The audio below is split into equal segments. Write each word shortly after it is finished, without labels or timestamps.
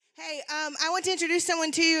Okay, I want to introduce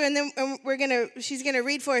someone to you, and then she's gonna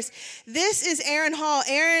read for us. This is Erin Hall.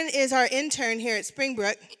 Erin is our intern here at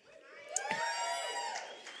Springbrook.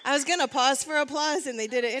 I was gonna pause for applause, and they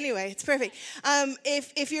did it anyway. It's perfect.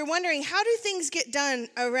 If you're wondering, how do things get done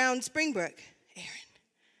around Springbrook? Erin.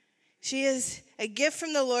 She is a gift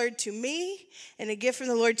from the Lord to me, and a gift from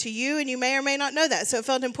the Lord to you, and you may or may not know that. So it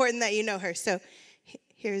felt important that you know her. So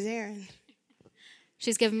here's Erin.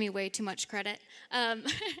 She's given me way too much credit.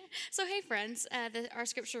 So hey, friends. Our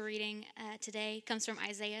scripture reading today comes from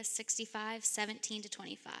Isaiah 65, 17 to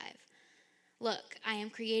 25. Look, I am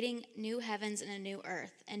creating new heavens and a new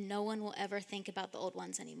earth, and no one will ever think about the old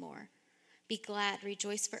ones anymore. Be glad,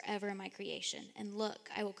 rejoice forever in my creation. And look,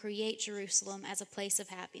 I will create Jerusalem as a place of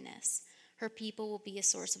happiness. Her people will be a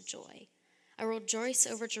source of joy. I will rejoice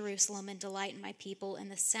over Jerusalem and delight in my people,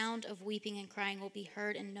 and the sound of weeping and crying will be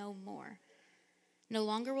heard and no more. No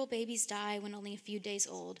longer will babies die when only a few days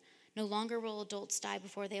old. No longer will adults die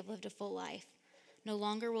before they have lived a full life. No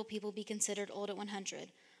longer will people be considered old at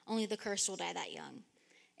 100. Only the cursed will die that young.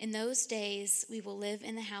 In those days, we will live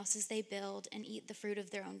in the houses they build and eat the fruit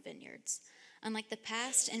of their own vineyards. Unlike the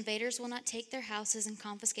past, invaders will not take their houses and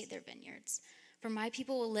confiscate their vineyards. For my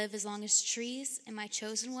people will live as long as trees, and my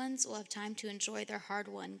chosen ones will have time to enjoy their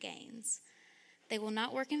hard-won gains. They will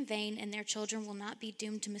not work in vain, and their children will not be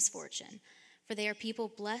doomed to misfortune. For they are people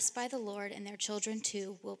blessed by the Lord, and their children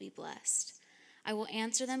too will be blessed. I will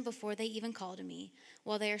answer them before they even call to me.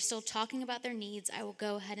 While they are still talking about their needs, I will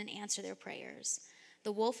go ahead and answer their prayers.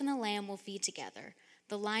 The wolf and the lamb will feed together.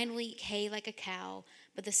 The lion will eat hay like a cow,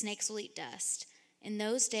 but the snakes will eat dust. In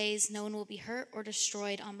those days, no one will be hurt or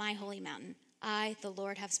destroyed on my holy mountain. I, the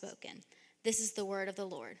Lord, have spoken. This is the word of the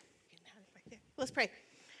Lord. Let's pray.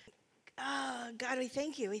 God, we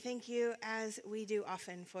thank you. We thank you as we do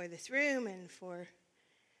often for this room and for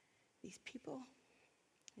these people.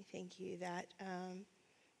 We thank you that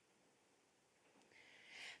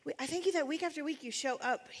I thank you that week after week you show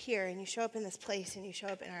up here and you show up in this place and you show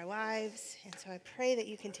up in our lives. And so I pray that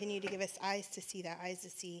you continue to give us eyes to see that, eyes to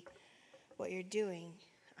see what you're doing,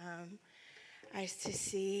 eyes to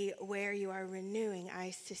see where you are renewing,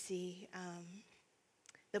 eyes to see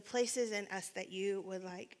the places in us that you would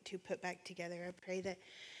like to put back together. I pray that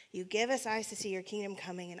you give us eyes to see your kingdom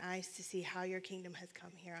coming and eyes to see how your kingdom has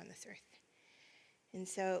come here on this earth. And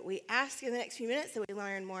so we ask in the next few minutes that we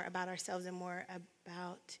learn more about ourselves and more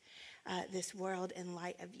about this world in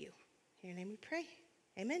light of you. In your name we pray.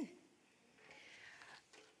 Amen.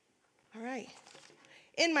 All right.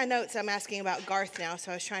 In my notes, I'm asking about Garth now,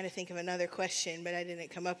 so I was trying to think of another question, but I didn't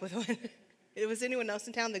come up with one. Was anyone else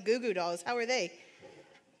in town? The Goo Goo Dolls, how are they?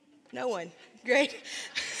 No one. Great.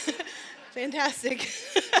 Fantastic.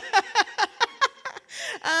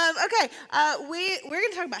 Okay, we're going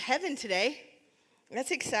to talk about heaven today.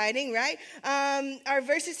 That's exciting, right? Our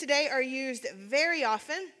verses today are used very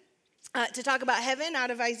often to talk about heaven out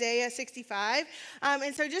of Isaiah 65.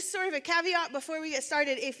 And so just sort of a caveat before we get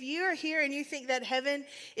started, if you are here and you think that heaven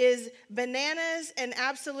is bananas and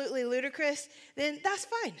absolutely ludicrous, then that's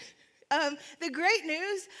fine. The great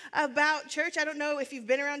news about church, I don't know if you've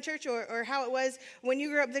been around church or how it was when you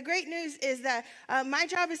grew up. The great news is that my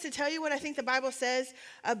job is to tell you what I think the Bible says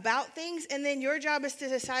about things, and then your job is to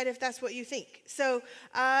decide if that's what you think. So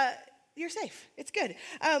you're safe. It's good.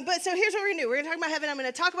 But so here's what we're going to do. We're going to talk about heaven. I'm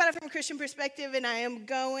going to talk about it from a Christian perspective, and I am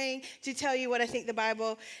going to tell you what I think the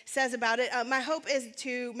Bible says about it. My hope is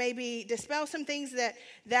to maybe dispel some things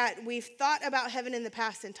that we've thought about heaven in the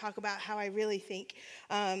past and talk about how I really think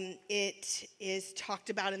it is talked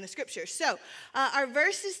about in the scriptures. So our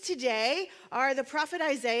verses today are the prophet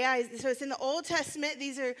Isaiah. So it's in the Old Testament.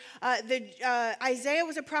 These are Isaiah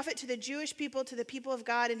was a prophet to the Jewish people, to the people of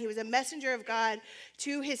God, and he was a messenger of God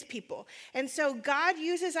to his people. And so God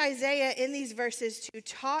uses Isaiah in these verses to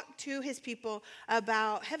talk to his people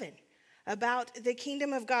about heaven, about the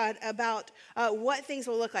kingdom of God, about what things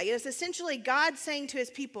will look like. It's essentially God saying to his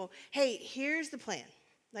people, hey, here's the plan.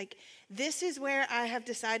 Like, this is where I have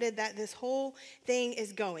decided that this whole thing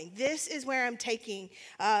is going. This is where I'm taking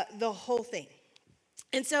the whole thing.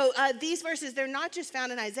 And so these verses, they're not just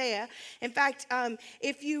found in Isaiah. In fact,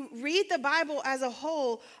 if you read the Bible as a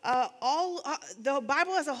whole, the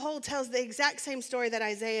Bible as a whole tells the exact same story that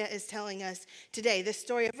Isaiah is telling us today. This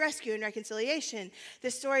story of rescue and reconciliation,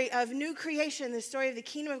 the story of new creation, the story of the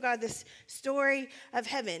kingdom of God, this story of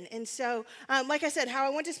heaven. And so, like I said, how I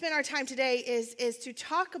want to spend our time today is to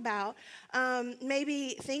talk about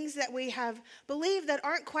maybe things that we have believed that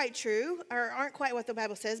aren't quite true or aren't quite what the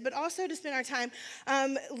Bible says, but also to spend our time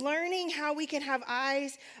learning how we can have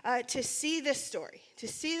eyes to see this story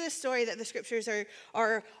that the scriptures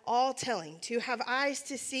are all telling, to have eyes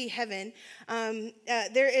to see heaven.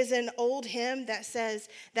 There is an old hymn that says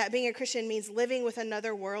that being a Christian means living with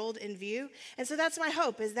another world in view. And so that's my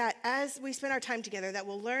hope, is that as we spend our time together, that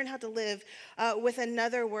we'll learn how to live with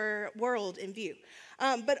another world in view.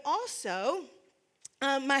 But also,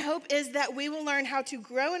 my hope is that we will learn how to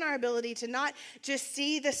grow in our ability to not just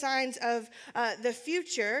see the signs of the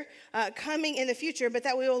future coming in the future, but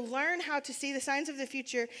that we will learn how to see the signs of the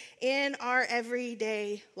future in our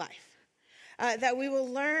everyday life. That we will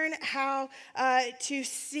learn how to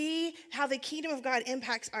see how the kingdom of God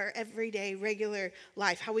impacts our everyday, regular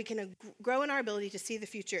life, how we can grow in our ability to see the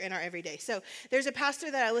future in our everyday. So there's a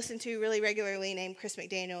pastor that I listen to really regularly named Chris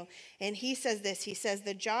McDaniel, and he says this. He says,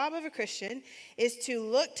 the job of a Christian is to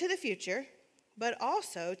look to the future, but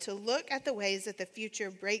also to look at the ways that the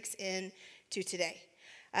future breaks into today.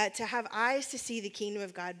 To have eyes to see the kingdom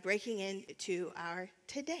of God breaking into our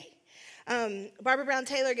today. Barbara Brown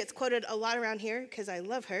Taylor gets quoted a lot around here because I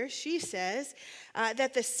love her. She says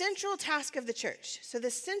that the central task of the church, so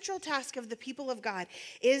the central task of the people of God,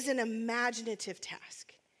 is an imaginative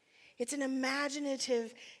task. It's an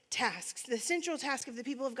imaginative task. The central task of the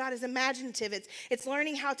people of God is imaginative. It's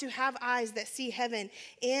learning how to have eyes that see heaven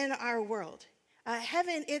in our world.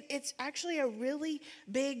 Heaven, it's actually a really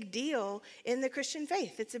big deal in the Christian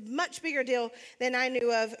faith. It's a much bigger deal than I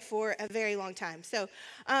knew of for a very long time. So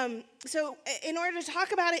in order to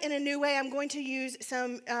talk about it in a new way, I'm going to use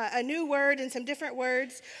a new word and some different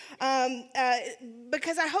words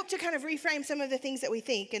because I hope to kind of reframe some of the things that we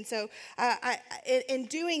think. And so in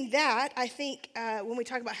doing that, I think when we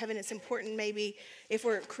talk about heaven, it's important maybe if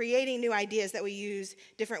we're creating new ideas that we use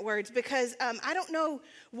different words, because I don't know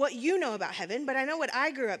what you know about heaven, but I know what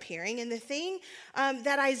I grew up hearing. And the thing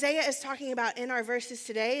that Isaiah is talking about in our verses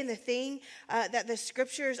today, and the thing that the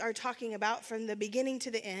scriptures are talking about from the beginning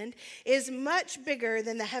to the end, is much bigger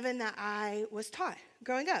than the heaven that I was taught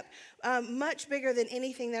growing up, much bigger than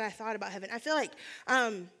anything that I thought about heaven. I feel like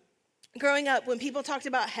growing up, when people talked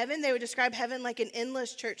about heaven, they would describe heaven like an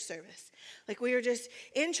endless church service. Like we were just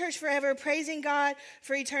in church forever, praising God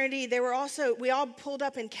for eternity. We all pulled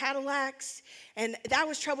up in Cadillacs, and that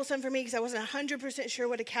was troublesome for me because I wasn't 100% sure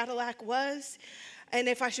what a Cadillac was and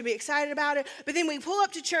if I should be excited about it. But then we pull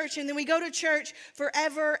up to church, and then we go to church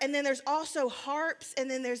forever, and then there's also harps, and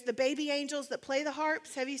then there's the baby angels that play the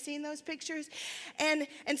harps. Have you seen those pictures? And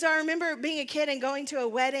so I remember being a kid and going to a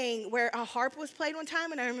wedding where a harp was played one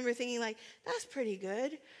time, and I remember thinking, like, that's pretty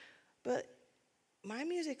good, but my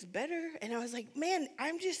music's better. And I was like, man,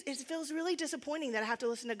 it feels really disappointing that I have to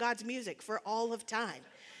listen to God's music for all of time.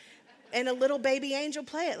 And a little baby angel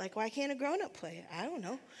play it. Like, why can't a grown-up play it? I don't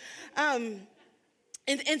know.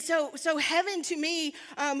 And so heaven to me,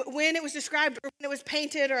 when it was described or when it was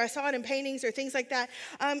painted or I saw it in paintings or things like that,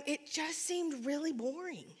 it just seemed really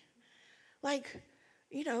boring. Like,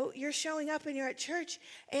 you're showing up and you're at church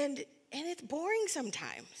and it's boring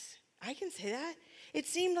sometimes. I can say that. It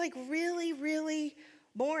seemed like really, really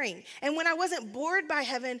boring. And when I wasn't bored by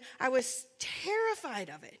heaven, I was terrified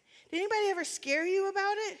of it. Did anybody ever scare you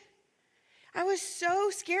about it? I was so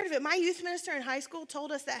scared of it. My youth minister in high school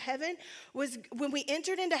told us that heaven was, when we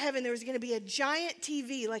entered into heaven, there was going to be a giant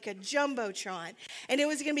TV, like a Jumbotron, and it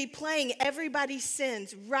was going to be playing everybody's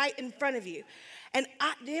sins right in front of you. And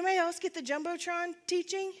did anybody else get the Jumbotron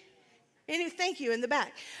teaching? Thank you in the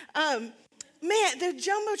back. Man, the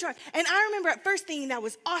Jumbotron. And I remember at first thinking that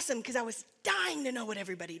was awesome because I was dying to know what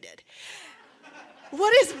everybody did.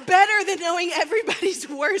 What is better than knowing everybody's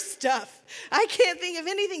worst stuff? I can't think of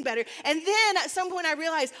anything better. And then at some point I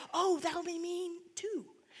realized, that'll be me too.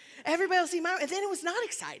 Everybody will see my, and then it was not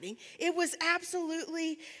exciting. It was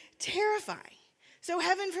absolutely terrifying. So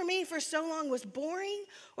heaven for me for so long was boring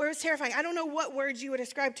or it was terrifying. I don't know what words you would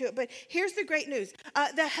ascribe to it, but here's the great news.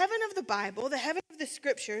 The heaven of the Bible, the heaven of the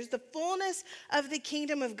scriptures, the fullness of the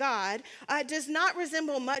kingdom of God does not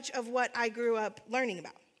resemble much of what I grew up learning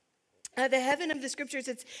about. The heaven of the scriptures,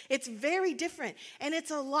 it's very different, and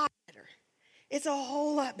it's a lot better. It's a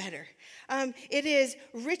whole lot better. It is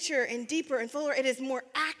richer and deeper and fuller. It is more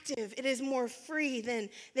active. It is more free than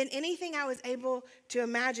anything I was able to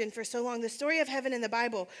imagine for so long. The story of heaven in the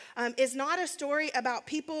Bible is not a story about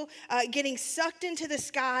people getting sucked into the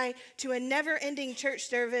sky to a never-ending church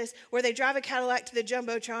service where they drive a Cadillac to the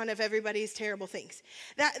Jumbotron of everybody's terrible things.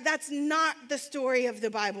 That's not the story of the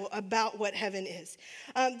Bible about what heaven is.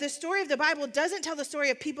 The story of the Bible doesn't tell the story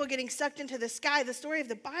of people getting sucked into the sky. The story of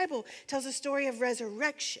the Bible tells a story of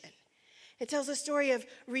resurrection. It tells a story of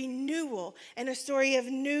renewal and a story of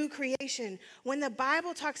new creation. When the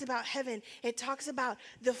Bible talks about heaven, it talks about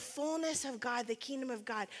the fullness of God, the kingdom of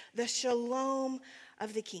God, the shalom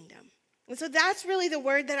of the kingdom. And so that's really the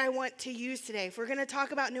word that I want to use today. If we're going to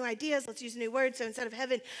talk about new ideas, let's use a new word. So instead of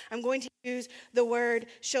heaven, I'm going to use the word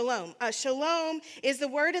shalom. Shalom is the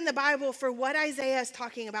word in the Bible for what Isaiah is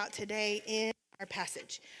talking about today in our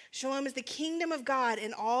passage. Shalom is the kingdom of God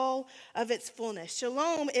in all of its fullness.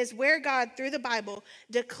 Shalom is where God, through the Bible,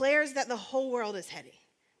 declares that the whole world is heading.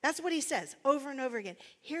 That's what he says over and over again.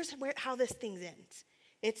 Here's how this thing ends.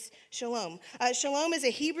 It's shalom. Shalom is a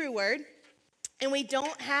Hebrew word, and we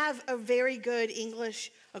don't have a very good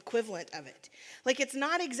English equivalent of it. Like, it's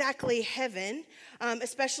not exactly heaven,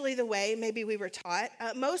 especially the way maybe we were taught.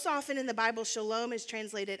 Most often in the Bible, shalom is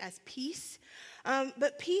translated as peace.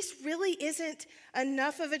 But peace really isn't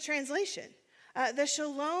enough of a translation. The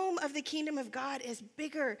shalom of the kingdom of God is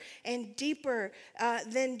bigger and deeper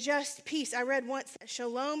than just peace. I read once that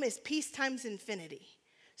shalom is peace times infinity.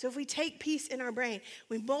 So if we take peace in our brain,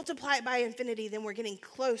 we multiply it by infinity, then we're getting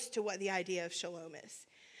close to what the idea of shalom is.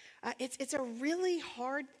 It's a really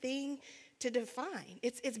hard thing to define.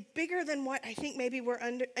 It's bigger than what I think maybe we're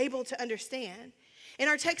able to understand. In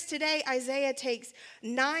our text today, Isaiah takes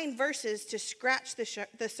 9 verses to scratch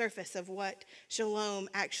the surface of what shalom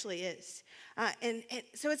actually is. And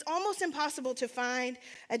so it's almost impossible to find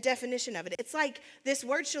a definition of it. It's like this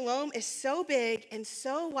word shalom is so big and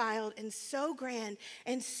so wild and so grand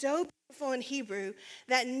and so beautiful in Hebrew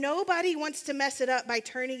that nobody wants to mess it up by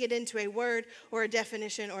turning it into a word or a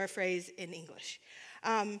definition or a phrase in English.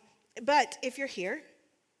 But if you're here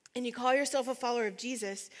and you call yourself a follower of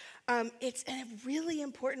Jesus, it's a really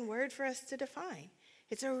important word for us to define.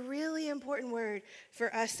 It's a really important word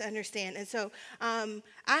for us to understand. And so I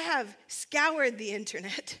have scoured the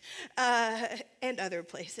internet and other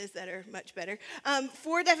places that are much better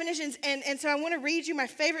for definitions. And so I want to read you my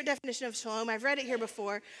favorite definition of shalom. I've read it here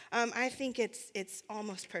before. I think it's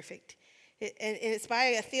almost perfect. It's by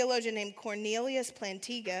a theologian named Cornelius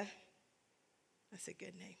Plantinga. That's a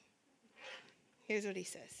good name. Here's what he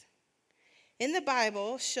says. In the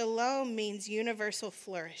Bible, shalom means universal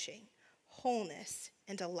flourishing, wholeness,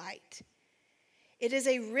 and delight. It is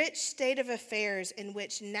a rich state of affairs in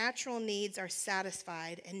which natural needs are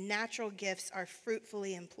satisfied and natural gifts are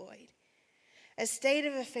fruitfully employed. A state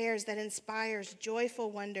of affairs that inspires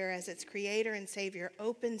joyful wonder as its creator and savior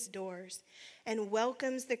opens doors and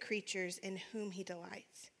welcomes the creatures in whom he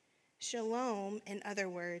delights. Shalom, in other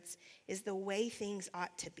words, is the way things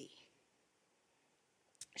ought to be.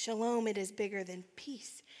 Shalom, it is bigger than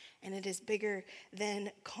peace, and it is bigger than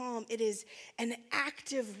calm. It is an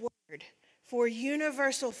active word for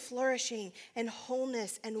universal flourishing and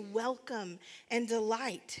wholeness and welcome and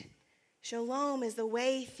delight. Shalom is the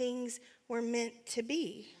way things were meant to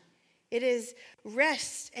be. It is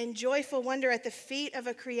rest and joyful wonder at the feet of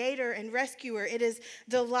a creator and rescuer. It is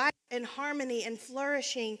delight and harmony and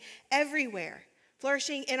flourishing everywhere.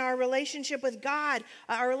 Flourishing in our relationship with God,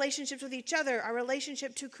 our relationships with each other, our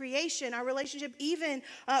relationship to creation, our relationship even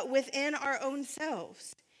within our own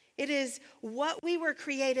selves. It is what we were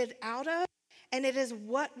created out of, and it is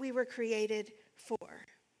what we were created for.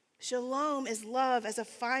 Shalom is love as a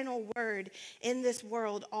final word in this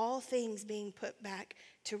world, all things being put back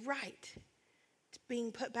to right,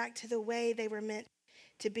 being put back to the way they were meant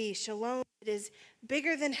to be. Shalom, it is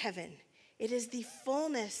bigger than heaven. It is the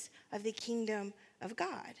fullness of the kingdom of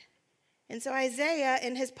God. And so Isaiah,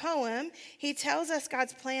 in his poem, he tells us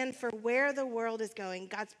God's plan for where the world is going,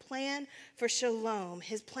 God's plan for shalom,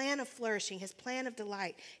 his plan of flourishing, his plan of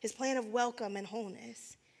delight, his plan of welcome and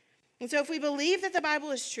wholeness. And so if we believe that the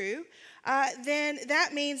Bible is true, then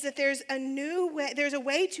that means that there's a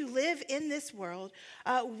way to live in this world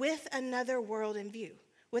with another world in view,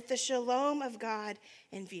 with the shalom of God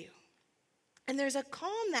in view. And there's a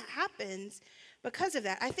calm that happens because of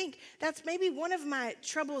that. I think that's maybe one of my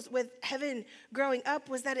troubles with heaven growing up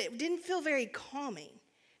was that it didn't feel very calming.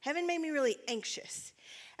 Heaven made me really anxious.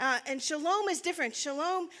 And shalom is different.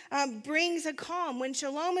 Shalom brings a calm. When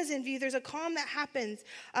shalom is in view, there's a calm that happens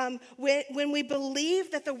when we believe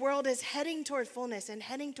that the world is heading toward fullness and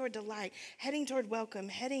heading toward delight, heading toward welcome,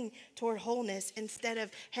 heading toward wholeness instead of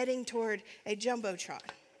heading toward a jumbotron.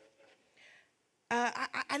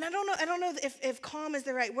 And I don't know if calm is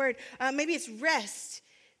the right word. Maybe it's rest.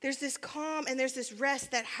 There's this calm and there's this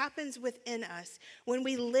rest that happens within us when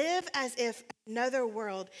we live as if another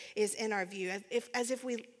world is in our view,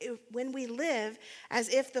 when we live as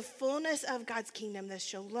if the fullness of God's kingdom, the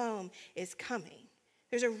shalom, is coming.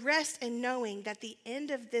 There's a rest in knowing that the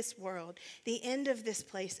end of this world, the end of this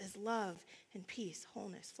place is love and peace,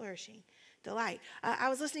 wholeness, flourishing, delight. I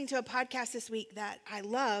was listening to a podcast this week that I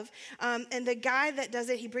love, and the guy that does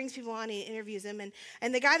it, he brings people on, he interviews them,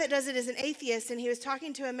 and the guy that does it is an atheist, and he was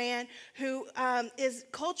talking to a man who is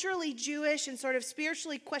culturally Jewish and sort of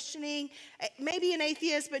spiritually questioning, maybe an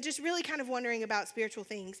atheist, but just really kind of wondering about spiritual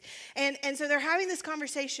things. And so they're having this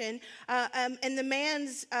conversation, and the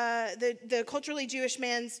man's, the culturally Jewish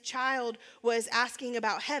man's child was asking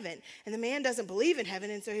about heaven, and the man doesn't believe in heaven,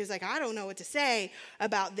 and so he was like, I don't know what to say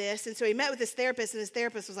about this. And so he met with his therapist, and his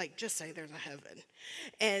therapist was like, just say there's a heaven,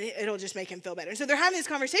 and it'll just make him feel better. And so they're having this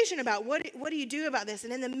conversation about what do you do about this?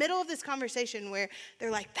 And in the middle of this conversation where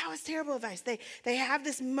they're like, that was terrible advice, they have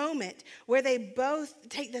this moment where they both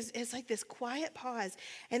take this, it's like this quiet pause,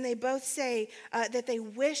 and they both say that they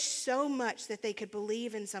wish so much that they could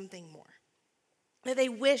believe in something more. That they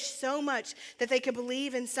wish so much that they could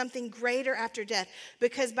believe in something greater after death,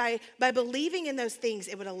 because by believing in those things,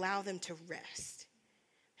 it would allow them to rest.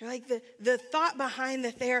 They're like, the thought behind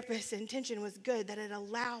the therapist's intention was good, that it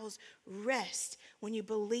allows rest when you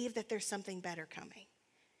believe that there's something better coming.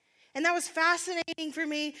 And that was fascinating for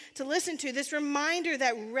me to listen to, this reminder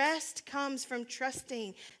that rest comes from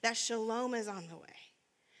trusting that shalom is on the way.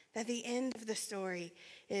 That the end of the story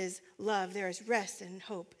is love. There is rest and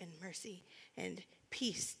hope and mercy and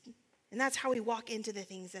peace. And that's how we walk into the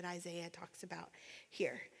things that Isaiah talks about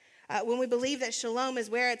here. When we believe that shalom is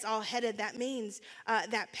where it's all headed, that means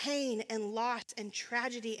that pain and loss and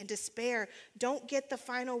tragedy and despair don't get the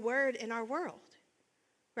final word in our world,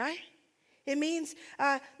 right? It means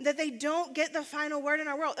that they don't get the final word in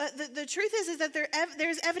our world. The truth is that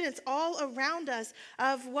there's evidence all around us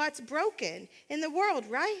of what's broken in the world,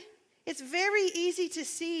 right? It's very easy to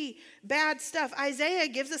see bad stuff. Isaiah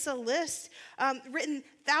gives us a list written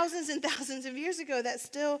thousands and thousands of years ago that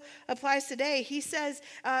still applies today. He says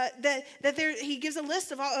he gives a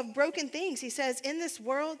list of broken things. He says, in this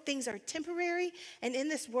world, things are temporary, and in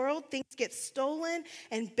this world, things get stolen,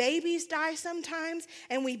 and babies die sometimes,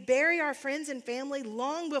 and we bury our friends and family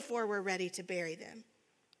long before we're ready to bury them.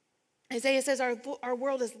 Isaiah says our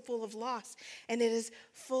world is full of loss, and it is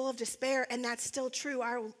full of despair, and that's still true.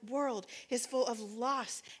 Our world is full of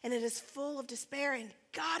loss, and it is full of despair, and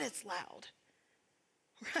God, it's loud,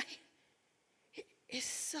 right? It is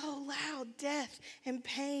so loud. Death and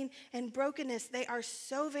pain and brokenness, they are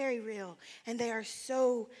so very real, and they are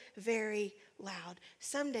so very loud.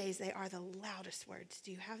 Some days they are the loudest words.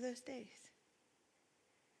 Do you have those days?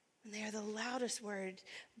 And they are the loudest words,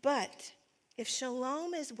 but if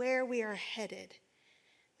shalom is where we are headed,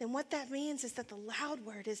 then what that means is that the loud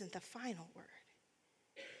word isn't the final word.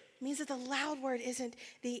 It means that the loud word isn't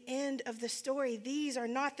the end of the story. These are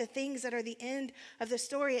not the things that are the end of the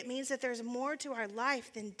story. It means that there's more to our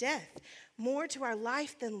life than death, more to our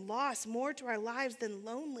life than loss, more to our lives than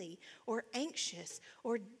lonely or anxious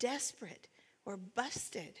or desperate or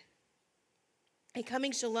busted. A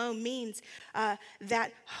coming shalom means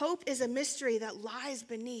that hope is a mystery that lies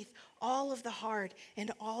beneath all of the hard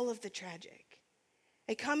and all of the tragic.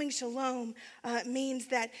 A coming shalom means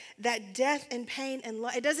that death and pain and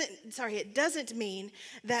it doesn't mean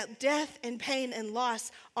that death and pain and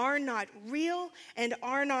loss are not real and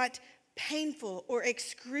are not painful or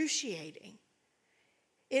excruciating.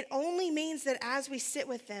 It only means that as we sit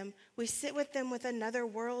with them with another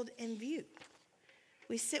world in view.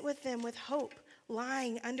 We sit with them with hope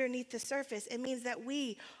lying underneath the surface. It means that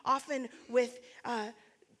we, often with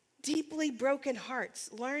deeply broken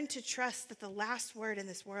hearts, learn to trust that the last word in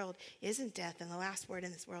this world isn't death, and the last word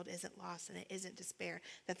in this world isn't loss, and it isn't despair,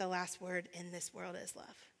 that the last word in this world is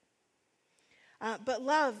love. But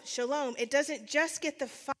love, shalom, it doesn't just get the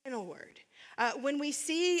final word. When we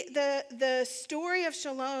see the story of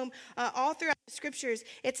shalom all throughout the scriptures,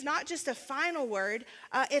 it's not just a final word,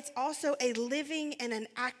 it's also a living and an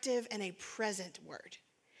active and a present word.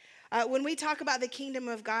 When we talk about the kingdom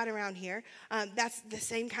of God around here, that's the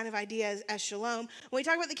same kind of idea as shalom. When we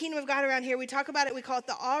talk about the kingdom of God around here, we talk about it, we call it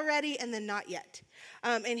the already and the not yet.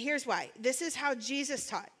 And here's why. This is how Jesus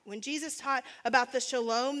taught. When Jesus taught about the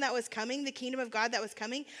shalom that was coming, the kingdom of God that was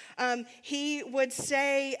coming, he would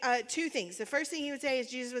say two things. The first thing he would say is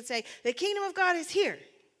Jesus would say, the kingdom of God is here.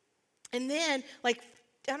 And then,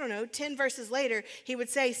 10 verses later, he would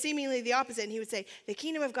say seemingly the opposite, and he would say, the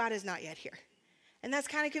kingdom of God is not yet here. And that's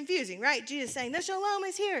kind of confusing, right? Jesus saying, the shalom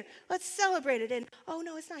is here. Let's celebrate it. And, oh,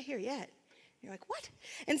 no, it's not here yet. You're like, what?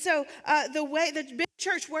 And so the big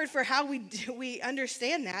church word for how we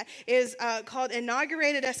understand that is called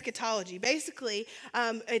inaugurated eschatology. Basically,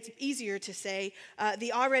 it's easier to say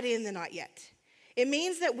the already and the not yet. It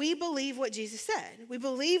means that we believe what Jesus said. We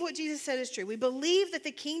believe what Jesus said is true. We believe that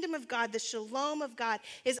the kingdom of God, the shalom of God,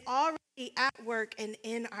 is already at work and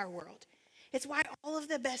in our world. It's why all of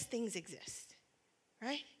the best things exist,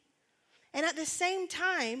 right? And at the same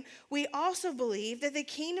time, we also believe that the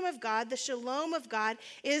kingdom of God, the shalom of God,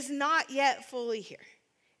 is not yet fully here.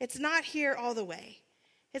 It's not here all the way.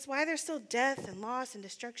 It's why there's still death and loss and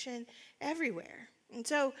destruction everywhere. And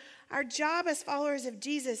so our job as followers of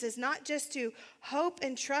Jesus is not just to hope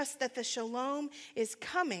and trust that the shalom is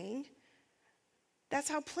coming. That's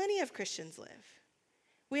how plenty of Christians live.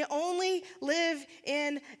 We only live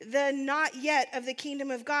in the not yet of the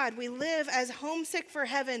kingdom of God. We live as homesick for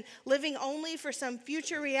heaven, living only for some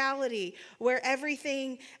future reality where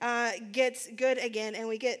everything gets good again and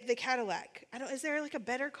we get the Cadillac. Is there like a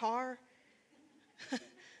better car?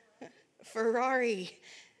 Ferrari.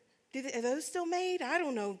 Are those still made? I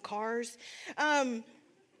don't know cars.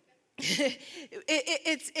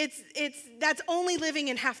 That's only living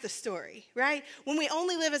in half the story, right? When we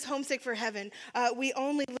only live as homesick for heaven, we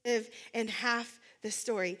only live in half the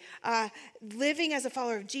story. Living as a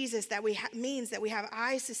follower of Jesus means that we have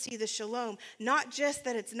eyes to see the shalom, not just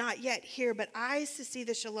that it's not yet here, but eyes to see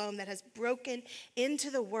the shalom that has broken into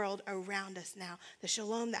the world around us now, the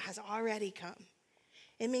shalom that has already come.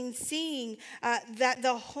 It means seeing that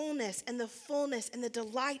the wholeness and the fullness and the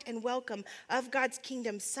delight and welcome of God's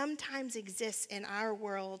kingdom sometimes exists in our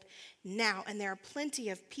world now. And there are plenty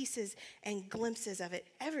of pieces and glimpses of it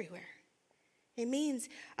everywhere. It means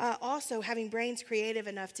also having brains creative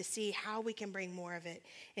enough to see how we can bring more of it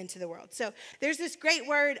into the world. So there's this great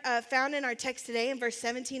word found in our text today in verse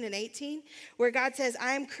 17 and 18, where God says,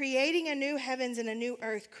 I am creating a new heavens and a new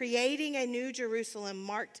earth, creating a new Jerusalem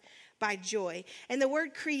marked by joy. And the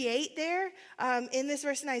word create there in this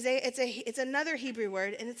verse in Isaiah, it's another Hebrew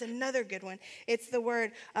word, and it's another good one. It's the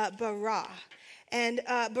word bara. And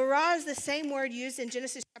bara is the same word used in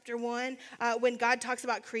Genesis chapter 1 when God talks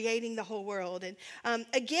about creating the whole world. And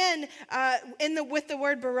again, with the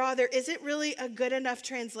word bara, there isn't really a good enough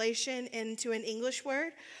translation into an English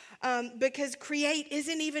word. Because create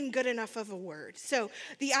isn't even good enough of a word. So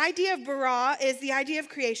the idea of bara is the idea of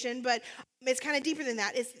creation, but it's kind of deeper than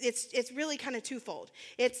that. It's really kind of twofold.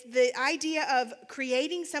 It's the idea of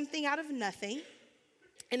creating something out of nothing,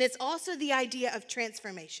 and it's also the idea of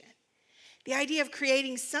transformation. The idea of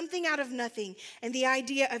creating something out of nothing and the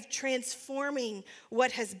idea of transforming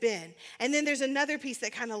what has been. And then there's another piece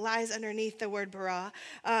that kind of lies underneath the word bara.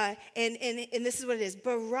 And this is what it is.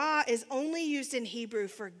 Bara is only used in Hebrew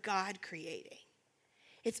for God creating.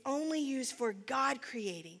 It's only used for God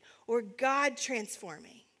creating or God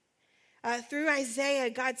transforming. Through Isaiah,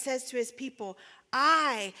 God says to his people,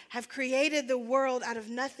 I have created the world out of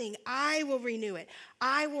nothing. I will renew it.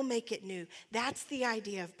 I will make it new. That's the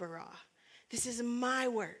idea of bara. This is my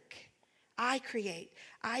work. I create.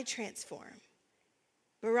 I transform.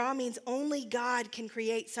 Bara means only God can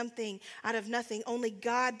create something out of nothing. Only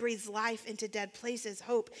God breathes life into dead places,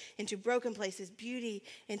 hope into broken places, beauty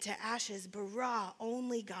into ashes. Bara,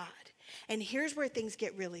 only God. And here's where things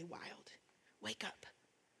get really wild. Wake up.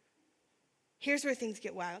 Here's where things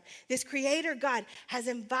get wild. This creator God has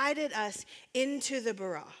invited us into the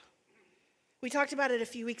bara. We talked about it a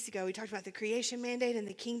few weeks ago. We talked about the creation mandate and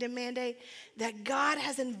the kingdom mandate, that God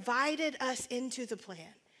has invited us into the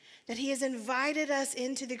plan, that he has invited us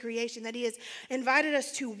into the creation, that he has invited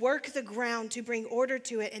us to work the ground, to bring order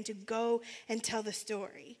to it, and to go and tell the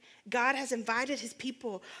story. God has invited his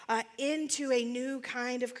people into a new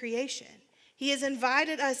kind of creation. He has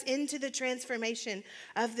invited us into the transformation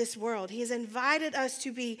of this world. He has invited us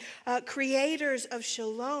to be creators of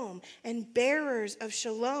shalom and bearers of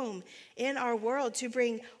shalom in our world, to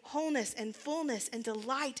bring wholeness and fullness and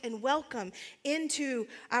delight and welcome into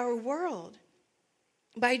our world.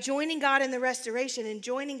 By joining God in the restoration and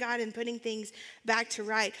joining God in putting things back to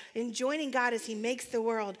right and joining God as he makes the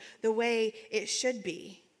world the way it should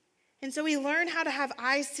be. And so we learn how to have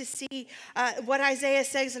eyes to see what Isaiah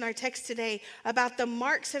says in our text today about the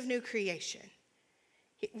marks of new creation.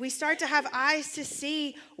 We start to have eyes to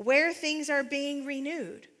see where things are being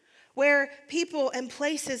renewed, where people and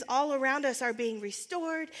places all around us are being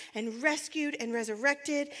restored and rescued and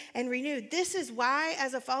resurrected and renewed. This is why,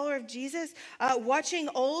 as a follower of Jesus, watching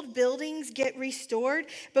old buildings get restored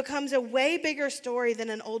becomes a way bigger story than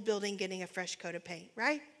an old building getting a fresh coat of paint,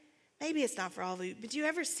 right? Maybe it's not for all of you, but do you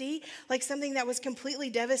ever see like something that was completely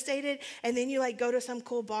devastated and then you like go to some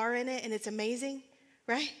cool bar in it and it's amazing,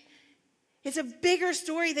 right? It's a bigger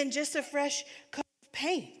story than just a fresh coat of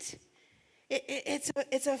paint.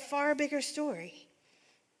 It's a far bigger story.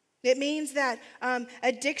 It means that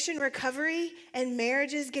addiction recovery and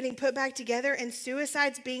marriages getting put back together and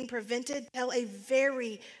suicides being prevented tell a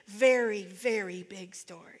very, very, very big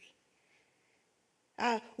story.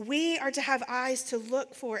 We are to have eyes to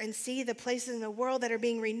look for and see the places in the world that are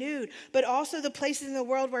being renewed, but also the places in the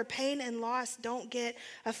world where pain and loss don't get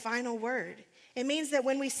a final word. It means that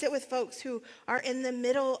when we sit with folks who are in the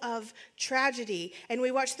middle of tragedy and we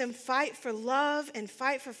watch them fight for love and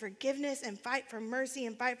fight for forgiveness and fight for mercy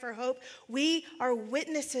and fight for hope, we are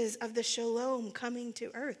witnesses of the shalom coming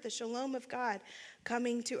to earth, the shalom of God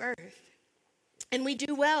coming to earth. And we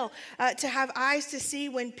do well to have eyes to see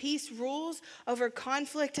when peace rules over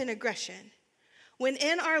conflict and aggression. When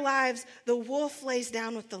in our lives, the wolf lays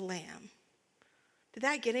down with the lamb. Did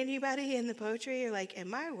that get anybody in the poetry? You're like, in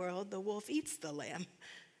my world, the wolf eats the lamb,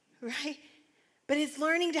 right? But it's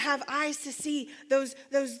learning to have eyes to see those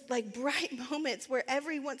like bright moments where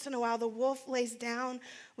every once in a while the wolf lays down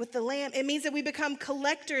with the lamb. It means that we become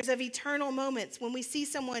collectors of eternal moments when we see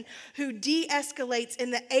someone who de-escalates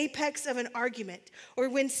in the apex of an argument, or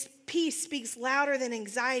when peace speaks louder than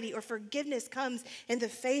anxiety, or forgiveness comes in the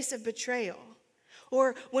face of betrayal.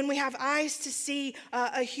 Or when we have eyes to see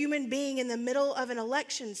a human being in the middle of an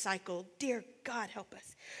election cycle. Dear God, help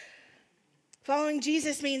us. Following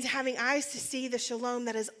Jesus means having eyes to see the shalom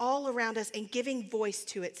that is all around us and giving voice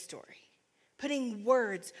to its story. Putting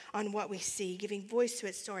words on what we see, giving voice to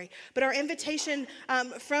its story. But our invitation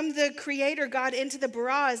from the Creator God into the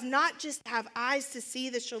bara is not just to have eyes to see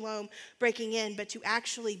the shalom breaking in, but to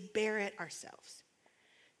actually bear it ourselves.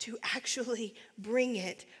 To actually bring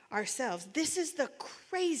it ourselves. This is the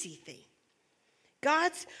crazy thing.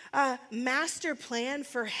 God's master plan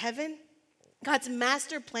for heaven, God's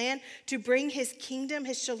master plan to bring his kingdom,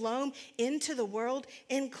 his shalom into the world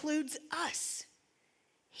includes us.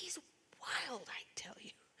 He's wild, I tell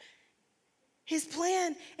you. His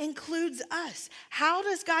plan includes us. How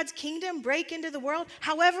does God's kingdom break into the world?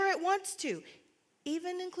 However it wants to,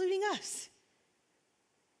 even including us.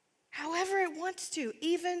 However it wants to,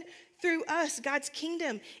 even through us, God's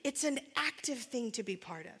kingdom, it's an active thing to be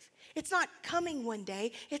part of. It's not coming one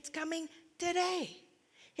day, it's coming today.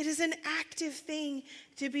 It is an active thing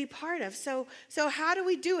to be part of. So how do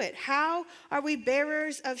we do it? How are we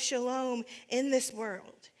bearers of shalom in this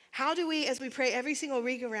world? How do we, as we pray every single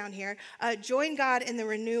week around here, join God in the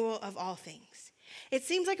renewal of all things? It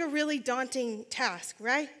seems like a really daunting task,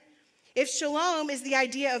 right? If shalom is the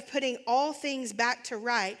idea of putting all things back to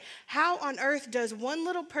right, how on earth does one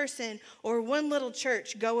little person or one little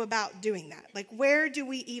church go about doing that? Like, where do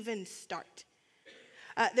we even start?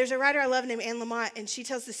 There's a writer I love named Anne Lamott, and she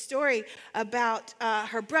tells the story about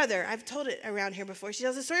her brother. I've told it around here before. She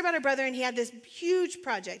tells a story about her brother, and he had this huge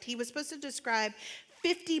project. He was supposed to describe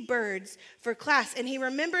 50 birds for class, and he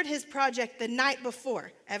remembered his project the night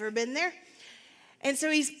before. Ever been there? And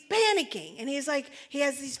so he's panicking, and he's like, he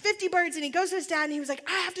has these 50 birds, and he goes to his dad, and he was like,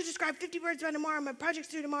 I have to describe 50 birds by tomorrow. My project's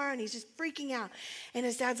due tomorrow, and he's just freaking out. And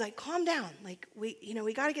his dad's like, calm down. Like, we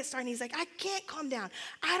got to get started. And he's like, I can't calm down.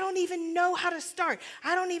 I don't even know how to start.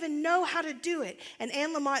 I don't even know how to do it. And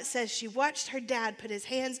Anne Lamott says she watched her dad put his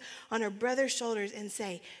hands on her brother's shoulders and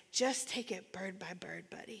say, just take it bird by bird,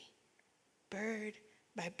 buddy. Bird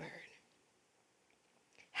by bird.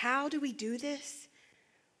 How do we do this?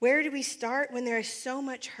 Where do we start when there is so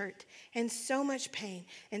much hurt and so much pain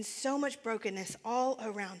and so much brokenness all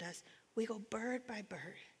around us? We go bird by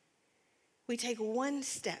bird. We take one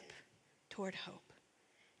step toward hope,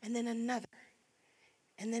 and then another,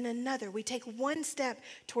 and then another. We take one step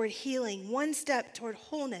toward healing, one step toward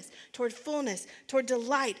wholeness, toward fullness, toward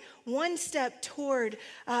delight, one step toward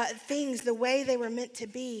things the way they were meant to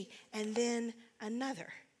be, and then another.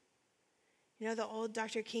 You know the old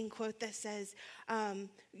Dr. King quote that says,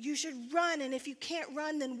 you should run, and if you can't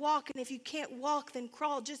run, then walk, and if you can't walk, then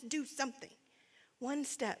crawl. Just do something. One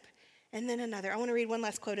step, and then another. I want to read one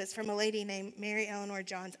last quote. It's from a lady named Mary Eleanor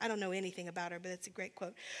Johns. I don't know anything about her, but it's a great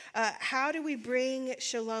quote. How do we bring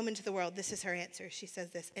shalom into the world? This is her answer. She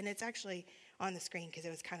says this, and it's actually on the screen because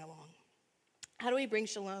it was kind of long. How do we bring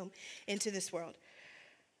shalom into this world?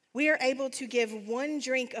 We are able to give one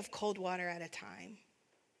drink of cold water at a time.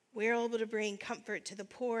 We are able to bring comfort to the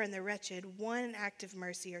poor and the wretched, one act of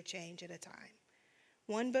mercy or change at a time.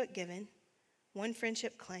 One book given, one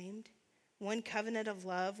friendship claimed, one covenant of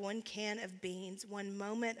love, one can of beans, one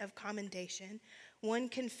moment of commendation, one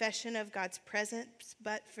confession of God's presence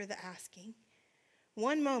but for the asking,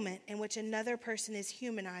 one moment in which another person is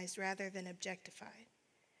humanized rather than objectified,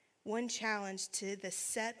 one challenge to the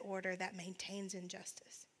set order that maintains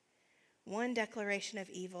injustice. One declaration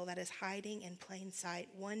of evil that is hiding in plain sight.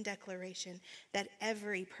 One declaration that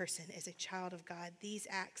every person is a child of God. These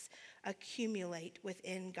acts accumulate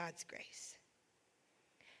within God's grace.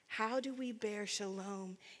 How do we bear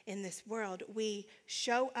shalom in this world? We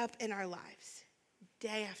show up in our lives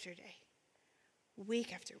day after day,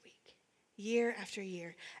 week after week, year after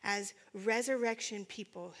year, as resurrection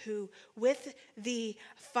people who, with the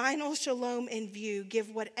final shalom in view,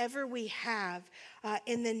 give whatever we have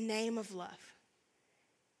in the name of love.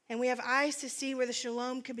 And we have eyes to see where the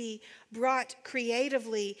shalom can be brought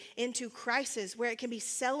creatively into crisis, where it can be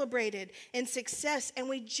celebrated in success, and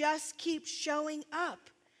we just keep showing up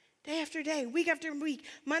day after day, week after week,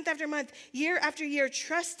 month after month, year after year,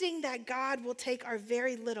 trusting that God will take our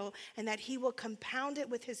very little and that he will compound it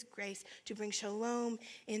with his grace to bring shalom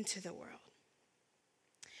into the world.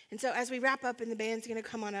 And so as we wrap up and the band's going to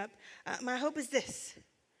come on up, my hope is this.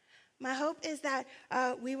 My hope is that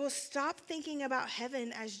we will stop thinking about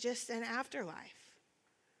heaven as just an afterlife.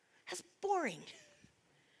 That's boring.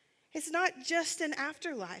 It's not just an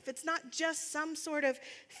afterlife. It's not just some sort of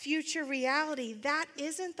future reality. That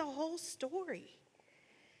isn't the whole story.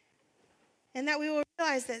 And that we will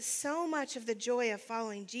realize that so much of the joy of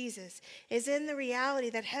following Jesus is in the reality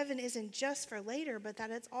that heaven isn't just for later, but that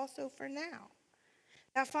it's also for now.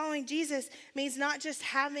 That following Jesus means not just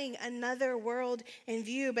having another world in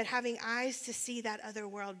view, but having eyes to see that other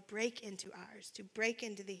world break into ours, to break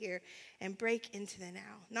into the here and break into the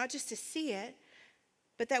now. Not just to see it,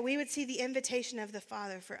 but that we would see the invitation of the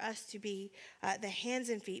Father for us to be the hands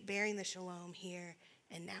and feet bearing the shalom here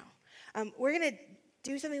and now. We're going to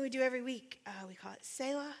do something we do every week. We call it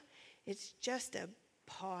Selah. It's just a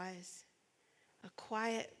pause, a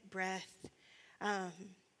quiet breath.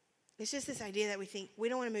 It's just this idea that we think we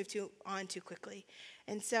don't want to move on too quickly.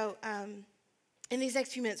 And so in these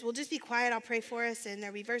next few minutes, we'll just be quiet. I'll pray for us, and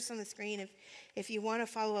there'll be verse on the screen if you want to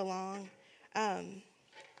follow along.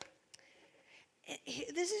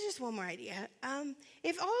 This is just one more idea.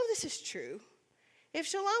 If all of this is true, if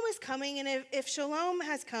shalom is coming, and if shalom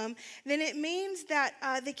has come, then it means that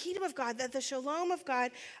the kingdom of God, that the shalom of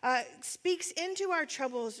God speaks into our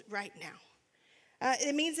troubles right now.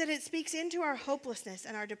 It means that it speaks into our hopelessness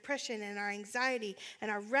and our depression and our anxiety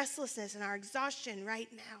and our restlessness and our exhaustion right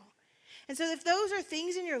now. And so if those are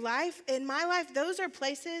things in your life, in my life, those are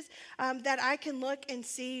places that I can look and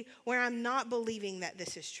see where I'm not believing that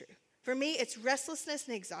this is true. For me, it's restlessness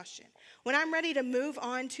and exhaustion. When I'm ready to move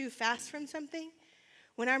on too fast from something,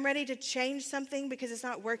 when I'm ready to change something because it's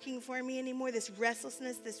not working for me anymore, this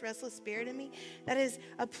restlessness, this restless spirit in me, that is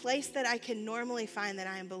a place that I can normally find that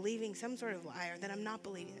I am believing some sort of lie or that I'm not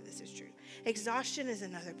believing that this is true. Exhaustion is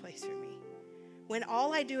another place for me. When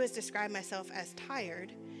all I do is describe myself as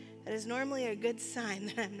tired, that is normally a good sign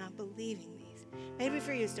that I'm not believing these. Maybe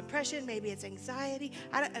for you it's depression, maybe it's anxiety,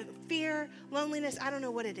 fear, loneliness, I don't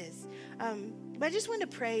know what it is. But I just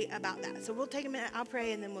wanted to pray about that. So we'll take a minute, I'll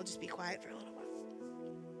pray, and then we'll just be quiet for a little while.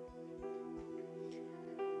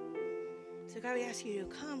 So God, we ask you to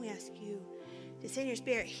come. We ask you to send your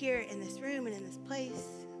spirit here in this room and in this place.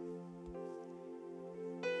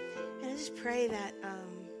 And I just pray that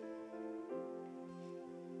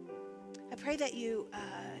you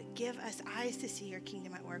give us eyes to see your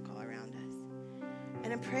kingdom at work all around us.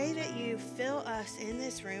 And I pray that you fill us in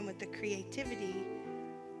this room with the creativity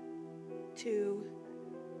to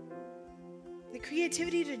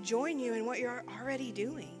join you in what you're already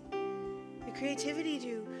doing. The creativity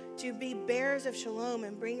to be bearers of shalom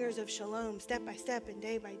and bringers of shalom step by step and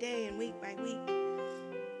day by day and week by week.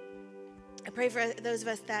 I pray for those of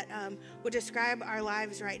us that would describe our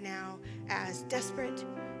lives right now as desperate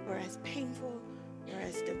or as painful or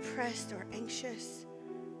as depressed or anxious,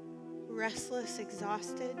 restless,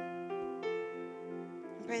 exhausted.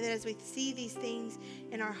 I pray that as we see these things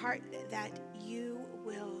in our heart, that you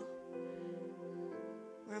will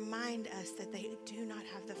remind us that they do not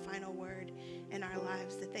have the final word in our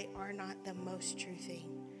lives, that they are not the most true thing,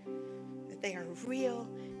 that they are real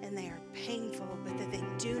and they are painful, but that they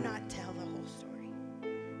do not tell the whole story.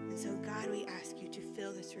 And so, God, we ask you to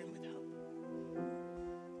fill this room with hope.